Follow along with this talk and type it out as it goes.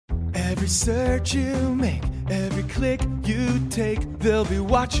Every search you make, every click you take, they'll be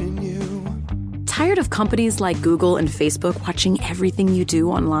watching you. Tired of companies like Google and Facebook watching everything you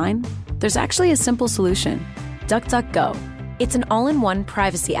do online? There's actually a simple solution. DuckDuckGo. It's an all-in-one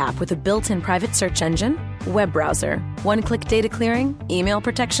privacy app with a built-in private search engine, web browser, one-click data clearing, email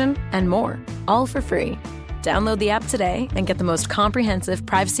protection, and more, all for free. Download the app today and get the most comprehensive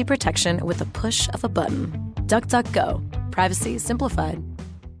privacy protection with the push of a button. DuckDuckGo. Privacy simplified.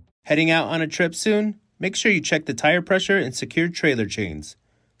 Heading out on a trip soon? Make sure you check the tire pressure and secured trailer chains.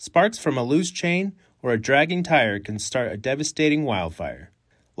 Sparks from a loose chain or a dragging tire can start a devastating wildfire.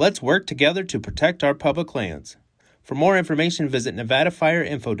 Let's work together to protect our public lands. For more information, visit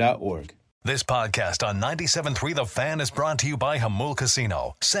nevadafireinfo.org. This podcast on 97.3 The Fan is brought to you by Hamul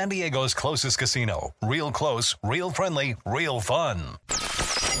Casino, San Diego's closest casino. Real close, real friendly, real fun.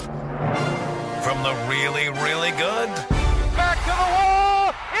 From the really, really good. Back to the wall.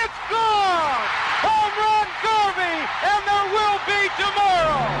 It's gone. Home run derby, and there will be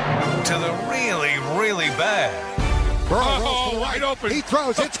tomorrow. To the really, really bad. Burrow rolls to the right open. He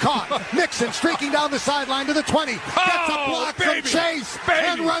throws. It's caught. Nixon streaking down the sideline to the 20. Gets a block from Chase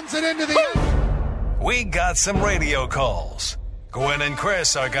and runs it into the end. We got some radio calls. Gwen and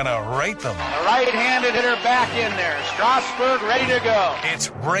Chris are going to rate them. The right-handed hitter back in there. Strasburg ready to go. It's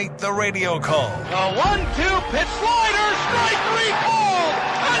Rate the Radio Call. The 1-2 pitch slider. Strike three called.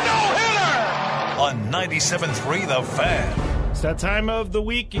 A no-hitter. On 97.3 The Fan. It's that time of the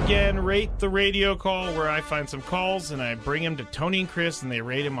week again, Rate the Radio Call, where I find some calls and I bring them to Tony and Chris, and they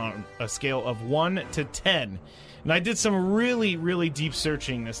rate them on a scale of 1 to 10. And I did some really, really deep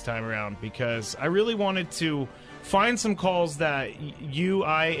searching this time around because I really wanted to find some calls that you,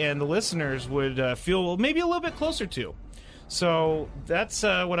 I, and the listeners would feel maybe a little bit closer to. So that's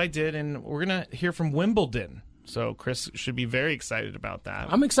what I did, and we're going to hear from Wimbledon. So Chris should be very excited about that.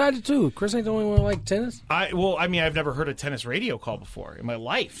 I'm excited too. Chris ain't the only one who likes tennis. I've never heard a tennis radio call before in my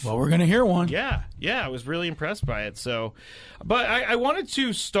life. Well, we're going to hear one. Yeah, I was really impressed by it. So, but I wanted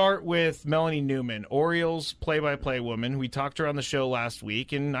to start with Melanie Newman, Orioles play-by-play woman. We talked to her on the show last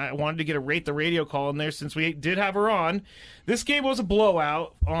week, and I wanted to get a Rate the Radio call in there since we did have her on. This game was a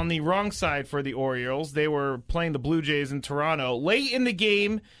blowout on the wrong side for the Orioles. They were playing the Blue Jays in Toronto. Late in the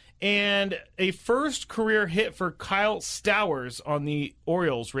game, and a first career hit for Kyle Stowers on the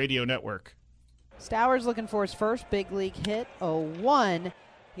Orioles radio network. Stowers looking for his first big league hit, 0-1.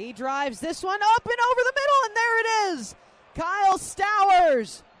 He drives this one up and over the middle, and there it is. Kyle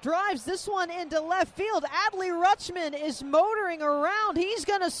Stowers drives this one into left field. Adley Rutschman is motoring around. He's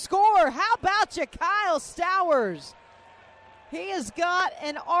going to score. How about you, Kyle Stowers? He has got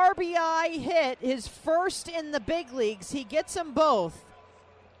an RBI hit, his first in the big leagues. He gets them both.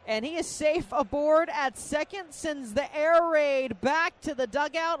 And he is safe aboard at second, sends the air raid back to the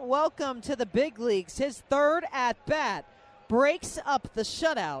dugout. Welcome to the big leagues. His third at-bat breaks up the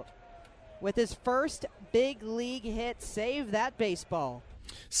shutout with his first big league hit. Save that baseball.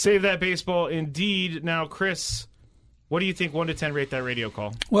 Save that baseball, indeed. Now, Chris, what do you think 1 to 10 Rate that radio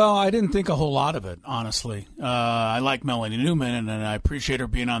call? Well, I didn't think a whole lot of it, honestly. I like Melanie Newman, and I appreciate her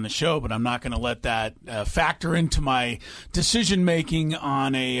being on the show, but I'm not going to let that factor into my decision-making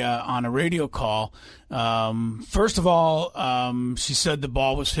on a radio call. First of all, she said the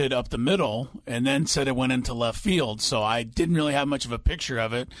ball was hit up the middle and then said it went into left field, so I didn't really have much of a picture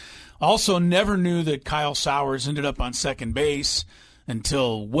of it. Also, never knew that Kyle Stowers ended up on second base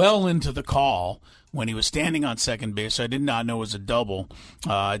until well into the call, when he was standing on second base. So I did not know it was a double.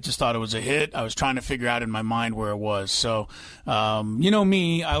 I just thought it was a hit. I was trying to figure out in my mind where it was. So, you know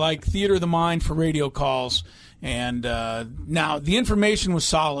me, I like theater of the mind for radio calls. And now the information was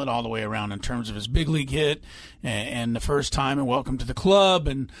solid all the way around in terms of his big league hit and the first time and welcome to the club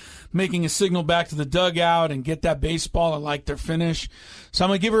and making a signal back to the dugout and get that baseball. I like their finish. So I'm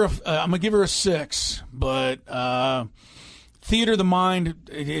gonna give her a 6, but theater of the mind,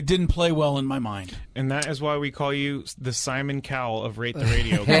 it didn't play well in my mind. And that is why we call you the Simon Cowell of Rate the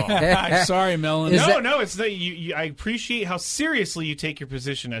Radio Call. I'm sorry, Melanie. It's that I appreciate how seriously you take your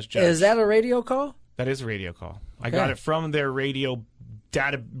position as judge. Is that a radio call? That is a radio call. Okay. I got it from their radio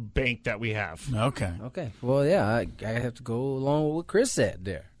data bank that we have. Okay. Well, yeah, I have to go along with what Chris said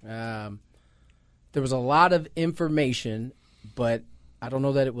there. There was a lot of information, but I don't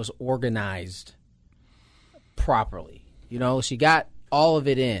know that it was organized properly. You know, she got all of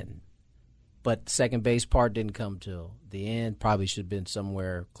it in, but the second base part didn't come till the end. Probably should have been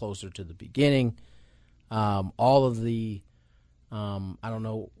somewhere closer to the beginning. All of the, I don't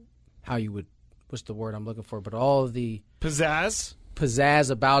know how you would, what's the word I'm looking for, but all of the pizzazz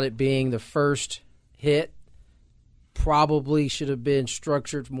probably should have been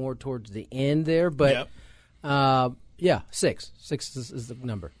structured more towards the end there. But, yeah, 6. 6 is the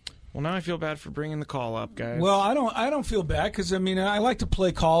number. Well, now I feel bad for bringing the call up, guys. Well, I don't feel bad because, I mean, I like to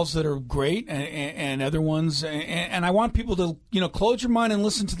play calls that are great and other ones, and I want people to, close your mind and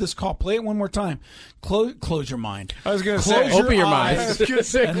listen to this call. Play it one more time. Close your mind. I was going to say, open your mind. I was going to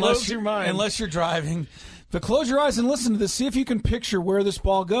say, close your mind. Unless you're driving. But close your eyes and listen to this. See if you can picture where this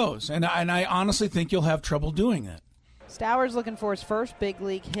ball goes. And I honestly think you'll have trouble doing it. Stowers looking for his first big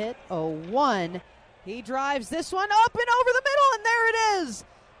league hit, 0-1. He drives this one up and over the middle, and there it is.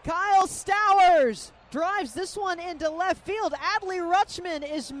 Kyle Stowers drives this one into left field. Adley Rutschman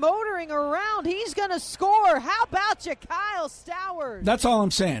is motoring around. He's going to score. How about you, Kyle Stowers? That's all I'm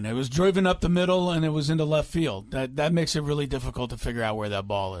saying. It was driven up the middle, and it was into left field. That makes it really difficult to figure out where that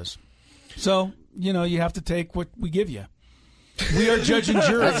ball is. So, you have to take what we give you. We are judge and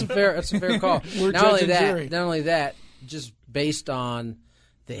jury. That's a fair call. We're not judge and jury. Not only that, just based on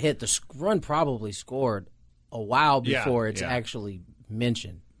the hit, the run probably scored a while before it's actually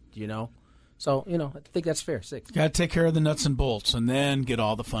mentioned, So, I think that's fair, 6. Got to take care of the nuts and bolts and then get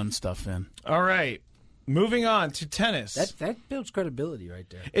all the fun stuff in. All right. Moving on to tennis. That builds credibility right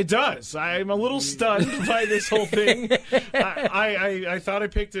there. It does. I'm a little stunned by this whole thing. I thought I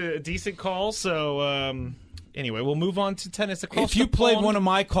picked a decent call, so anyway, we'll move on to tennis. If you played one of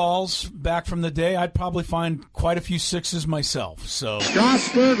my calls back from the day, I'd probably find quite a few 6s myself. So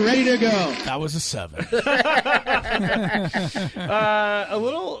Strasburg ready to go. That was a 7. A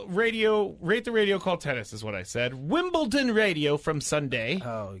little rate the radio call tennis is what I said. Wimbledon radio from Sunday.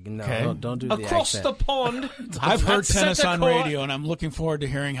 Oh, no, okay. don't do the Across accent. the pond. I've heard tennis on radio, and I'm looking forward to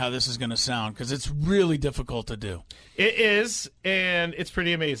hearing how this is going to sound because it's really difficult to do. It is, and it's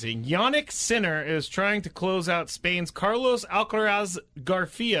pretty amazing. Yannick Sinner is trying to close out Spain's Carlos Alcaraz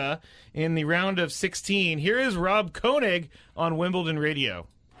Garcia in the round of 16. Here is Rob Koenig on Wimbledon radio.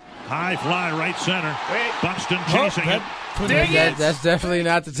 High fly right center. Wait. Buxton chasing it. Dang it! That's definitely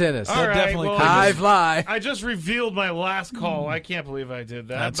not the tennis. All right, definitely well, high fly. I just revealed my last call. I can't believe I did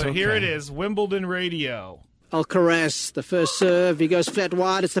that. That's but here okay. it is, Wimbledon radio. Alcaraz, the first serve, he goes flat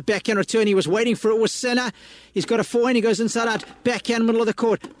wide, it's the backhand return, he was waiting for it, was Sinner, he's got a forehand, he goes inside out, backhand middle of the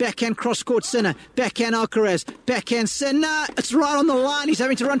court, backhand cross court Sinner, backhand Alcaraz, backhand Sinner, it's right on the line, he's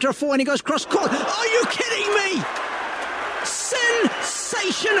having to run to a forehand, he goes cross court, are you kidding me?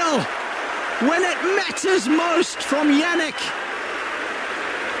 Sensational, when it matters most from Yannick.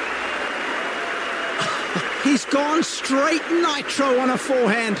 He's gone straight nitro on a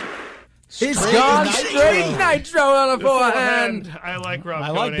forehand. He's gone straight nitro on a forehand. I like Rob I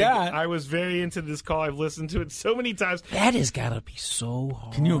like Koenig. that. I was very into this call. I've listened to it so many times. That has got to be so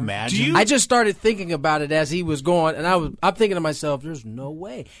hard. Can you imagine? I just started thinking about it as he was going, and I'm thinking to myself, there's no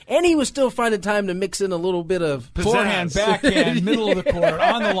way. And he was still finding time to mix in a little bit of forehand, backhand, middle of the court,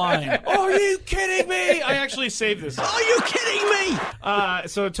 on the line. Are you kidding me? I actually saved this. Are you kidding me?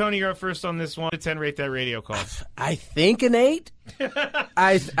 So, Tony, you're up first on this 1 to 10. Rate that radio call. I think an 8.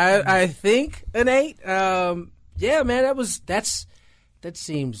 I think an 8. Yeah, man,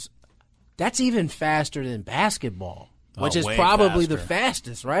 that's even faster than basketball, which is probably the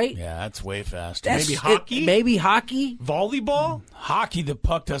fastest, right? Yeah, that's way faster. Maybe hockey? Maybe hockey? Volleyball? Hockey, the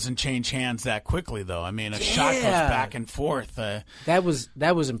puck doesn't change hands that quickly, though. I mean, a shot goes back and forth. That was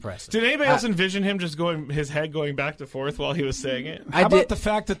impressive. Did anybody else envision him just his head going back and forth while he was saying it? How about the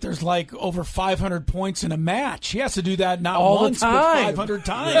fact that there's like over 500 points in a match? He has to do that not all once, the time. but 500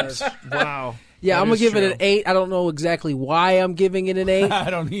 times. Wow. Yeah, That I'm going to give true. it an 8. I don't know exactly why I'm giving it an 8.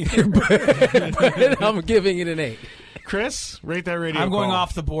 I don't either. but I'm giving it an 8. Chris, rate that radio I'm going call.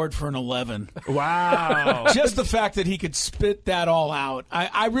 off the board for an 11. Wow. Just the fact that he could spit that all out.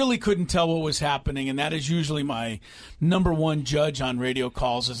 I really couldn't tell what was happening, and that is usually my number one judge on radio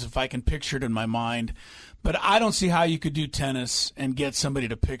calls, is if I can picture it in my mind. But I don't see how you could do tennis and get somebody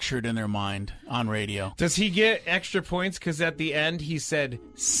to picture it in their mind on radio. Does he get extra points because at the end he said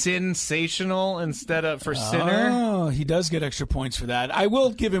sensational instead of for sinner? Oh, he does get extra points for that. I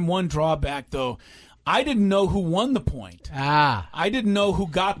will give him one drawback, though. I didn't know who won the point. I didn't know who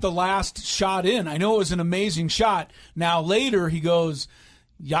got the last shot in. I know it was an amazing shot. Now, later he goes,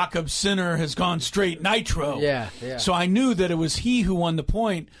 Jakob Sinner has gone straight nitro. Yeah. So I knew that it was he who won the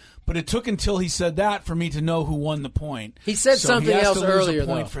point. But it took until he said that for me to know who won the point. He said so something he has else to lose earlier, a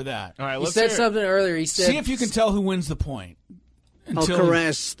point though. for that. All right, He let's said hear it. something earlier. He said, See if you can tell who wins the point.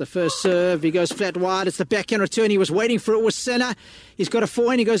 Alcaraz, the first serve, he goes flat wide, it's the backhand return, he was waiting for it, was Sinner, he's got a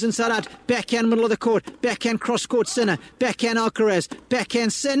forehand, he goes inside out, backhand middle of the court, backhand cross court Sinner, backhand Alcaraz,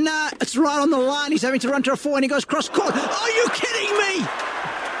 backhand Sinner, it's right on the line, he's having to run to a forehand, he goes cross court, are you kidding me?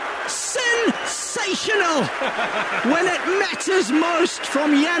 sensational when it matters most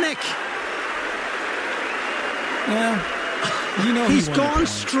from Yannick. Yeah, you know he's gone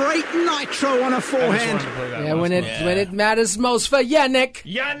straight nitro on a forehand. Yeah, when it matters most for Yannick.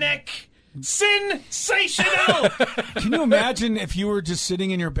 Yannick! Sensational! Can you imagine if you were just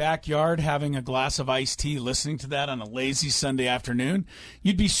sitting in your backyard having a glass of iced tea, listening to that on a lazy Sunday afternoon?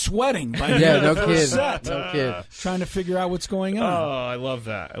 You'd be sweating by the end of the first set. No kid. Trying to figure out what's going on. Oh, I love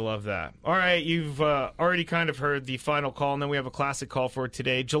that. All right, you've already kind of heard the final call, and then we have a classic call for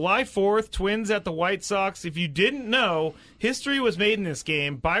today. July 4th, Twins at the White Sox. If you didn't know, history was made in this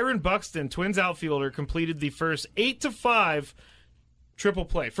game. Byron Buxton, Twins outfielder, completed the first 8-5 triple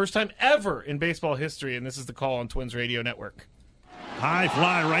play. First time ever in baseball history, and this is the call on Twins Radio Network. High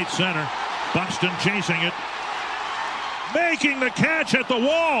fly right center. Buxton chasing it. Making the catch at the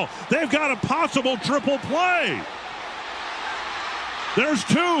wall. They've got a possible triple play. There's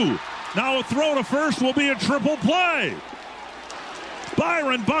two. Now a throw to first will be a triple play.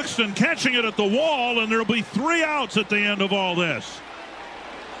 Byron Buxton catching it at the wall, and there'll be 3 outs at the end of all this.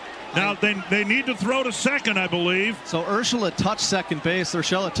 Now, they need to throw to second, I believe. So Urshela touched second base.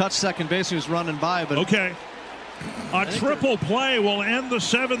 Urshela touched second base. He was running by. But okay. A triple play will end the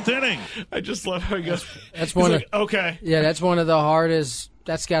 7th inning. I just love how he goes. That's one like, okay. Yeah, that's one of the hardest.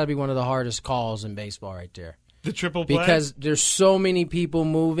 That's got to be one of the hardest calls in baseball right there. The triple play? Because there's so many people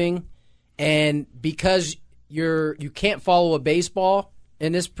moving, and because you can't follow a baseball,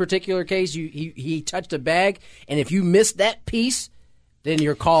 in this particular case, he touched a bag, and if you miss that piece, then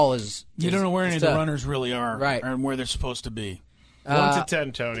your call is you don't know where any of tough. the runners really are, right, and where they're supposed to be. 1 to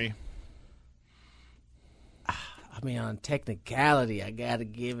 10, Tony. I mean, on technicality, I got to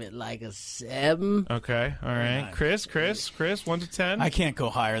give it like a 7. Okay, all right. Chris, 1 to 10? I can't go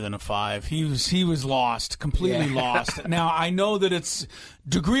higher than a 5. He was lost, completely lost. Now, I know that its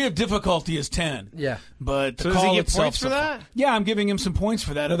degree of difficulty is 10. Yeah. But the so call does he get itself points for that? Yeah, I'm giving him some points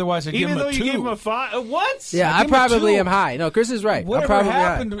for that. Otherwise, I'd give him a 2. Even though you gave him a 5? What? Yeah, I probably am high. No, Chris is right. Whatever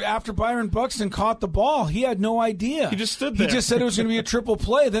happened after Byron Buxton caught the ball, he had no idea. He just stood there. He just said it was going to be a triple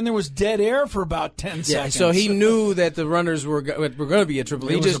play. Then there was dead air for about 10 seconds. So he knew that the runners were going to be a triple.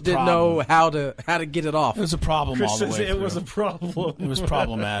 He just didn't know how to get it off. It was a problem Chris all the way says through. It was a problem. It was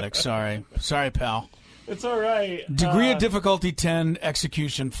problematic. Sorry, pal. It's all right. Degree of difficulty 10,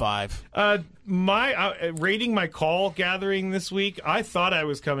 execution 5. Rating my call gathering this week, I thought I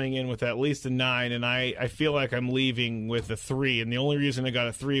was coming in with at least a 9, and I feel like I'm leaving with a 3. And the only reason I got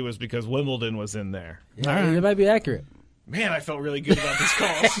a 3 was because Wimbledon was in there. Yeah, right. It might be accurate. Man, I felt really good about this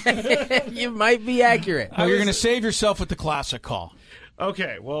call. You might be accurate. Well, you're going to save yourself with the classic call.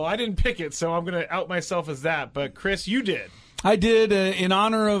 Okay, well, I didn't pick it, so I'm going to out myself as that. But, Chris, you did. I did in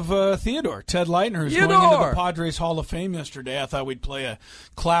honor of Theodore, Ted Leitner, who's going into the Padres Hall of Fame yesterday. I thought we'd play a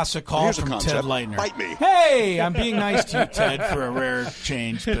classic call from Ted Leitner. Bite me. Hey, I'm being nice to you, Ted, for a rare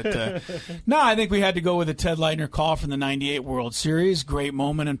change. But no, I think we had to go with a Ted Leitner call from the 98 World Series. Great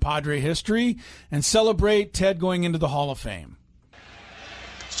moment in Padre history. And celebrate Ted going into the Hall of Fame.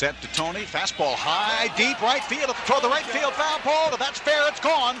 Set to Tony, fastball high, deep right field, toward the right field foul pole, that's fair, it's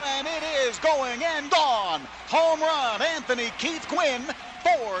gone, and it is going and gone. Home run, Anthony Keith Quinn,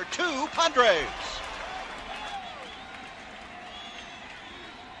 4-2 Padres.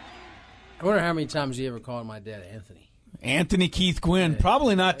 I wonder how many times you ever called my dad Anthony. Anthony Keith Quinn,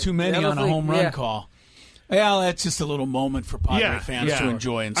 probably not too many on a home run call. Yeah, that's just a little moment for Padre fans to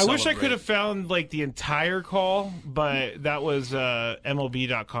enjoy and celebrate. I wish I could have found the entire call, but that was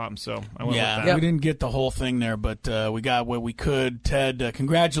MLB.com, so I went with that. We didn't get the whole thing there, but we got what we could. Ted,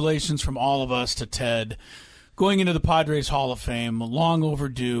 congratulations from all of us to Ted. Going into the Padres Hall of Fame, long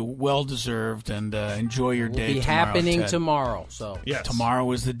overdue, well-deserved, and enjoy your day tomorrow, It'll be happening Ted. tomorrow. So tomorrow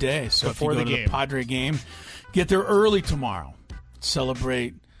is the day. So before if you go to the Padre game, get there early tomorrow.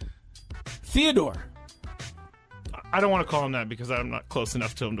 Celebrate Theodore. I don't want to call him that because I'm not close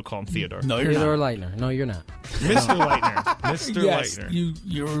enough to him to call him Theodore. No, you're Theodore not. Leitner. No, you're not. Mr. Leitner. Mr. Yes, Leitner.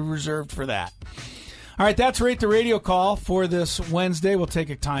 you're reserved for that. All right, that's Rate the Radio call for this Wednesday. We'll take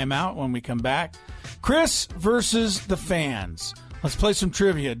a timeout when we come back. Chris versus the fans. Let's play some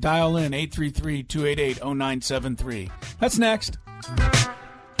trivia. Dial in 833-288-0973. That's next.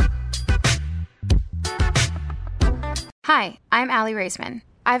 Hi, I'm Allie Raisman.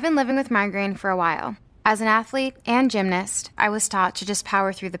 I've been living with migraine for a while. As an athlete and gymnast, I was taught to just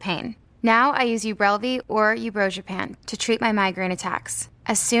power through the pain. Now I use Ubrelvy or Ubrogepant to treat my migraine attacks.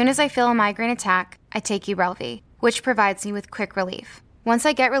 As soon as I feel a migraine attack, I take Ubrelvy, which provides me with quick relief. Once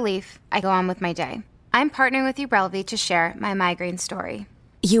I get relief, I go on with my day. I'm partnering with Ubrelvy to share my migraine story.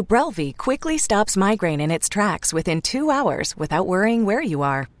 Ubrelvy quickly stops migraine in its tracks within 2 hours without worrying where you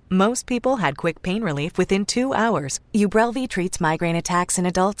are. Most people had quick pain relief within 2 hours. Ubrelvy treats migraine attacks in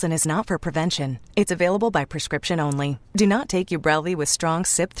adults and is not for prevention. It's available by prescription only. Do not take Ubrelvy with strong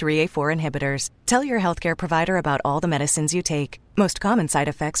CYP3A4 inhibitors. Tell your healthcare provider about all the medicines you take. Most common side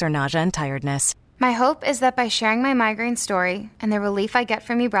effects are nausea and tiredness. My hope is that by sharing my migraine story and the relief I get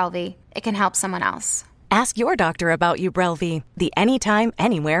from Ubrelvy, it can help someone else. Ask your doctor about Ubrelvy, the anytime,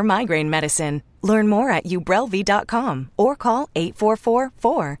 anywhere migraine medicine. Learn more at ubrelvy.com or call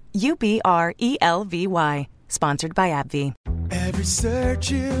 844-4-UBRELVY. Sponsored by AbbVie. Every search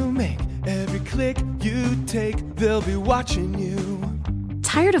you make, every click you take, they'll be watching you.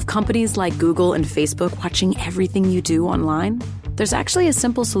 Tired of companies like Google and Facebook watching everything you do online? There's actually a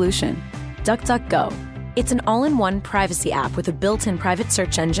simple solution. DuckDuckGo. It's an all-in-one privacy app with a built-in private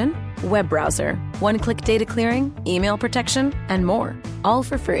search engine, web browser, one-click data clearing, email protection, and more, all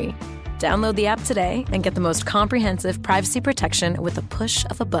for free. Download the app today and get the most comprehensive privacy protection with the push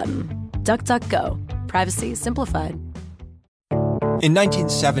of a button. DuckDuckGo. Privacy simplified. In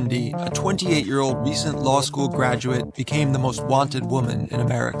 1970, a 28-year-old recent law school graduate became the most wanted woman in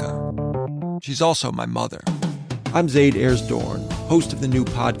America. She's also my mother. I'm Zaid Ayers-Dorn, host of the new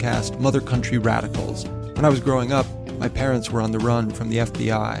podcast, Mother Country Radicals. When I was growing up, my parents were on the run from the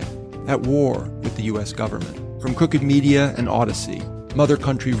FBI, at war with the U.S. government. From Crooked Media and Odyssey, Mother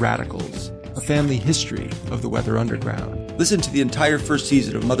Country Radicals, a family history of the Weather Underground. Listen to the entire first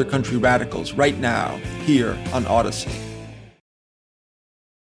season of Mother Country Radicals right now, here on Odyssey.